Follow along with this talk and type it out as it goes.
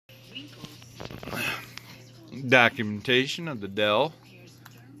documentation of the Dell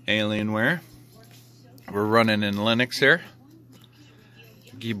Alienware. We're running in Linux here.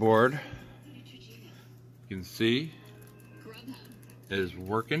 Keyboard, you can see, is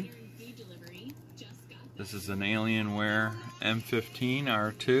working. This is an Alienware M15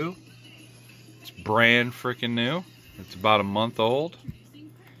 R2. It's brand freaking new. It's about a month old.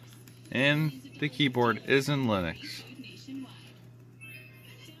 And the keyboard is in Linux.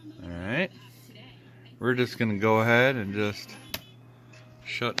 Alright. We're just going to go ahead and just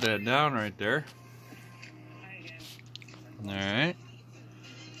shut that down right there. Alright.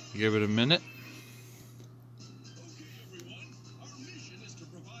 Give it a minute.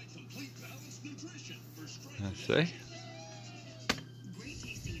 Let's see.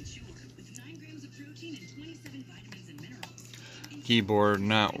 Keyboard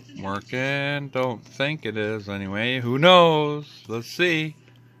not working. Don't think it is anyway. Who knows? Let's see.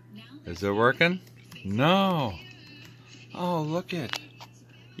 Is it working? No. Oh, look it.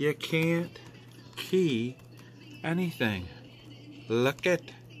 You can't key anything. Look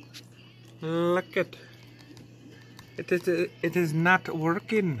it. Look it. It is not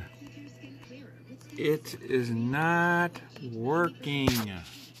working. It is not working.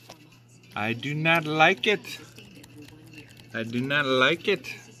 I do not like it. I do not like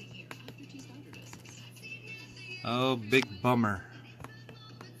it. Oh, big bummer.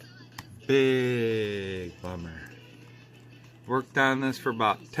 Big bummer. Worked on this for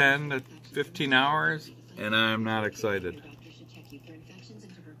about 10 to 15 hours, and I'm not excited.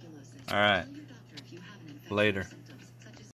 Alright. Later.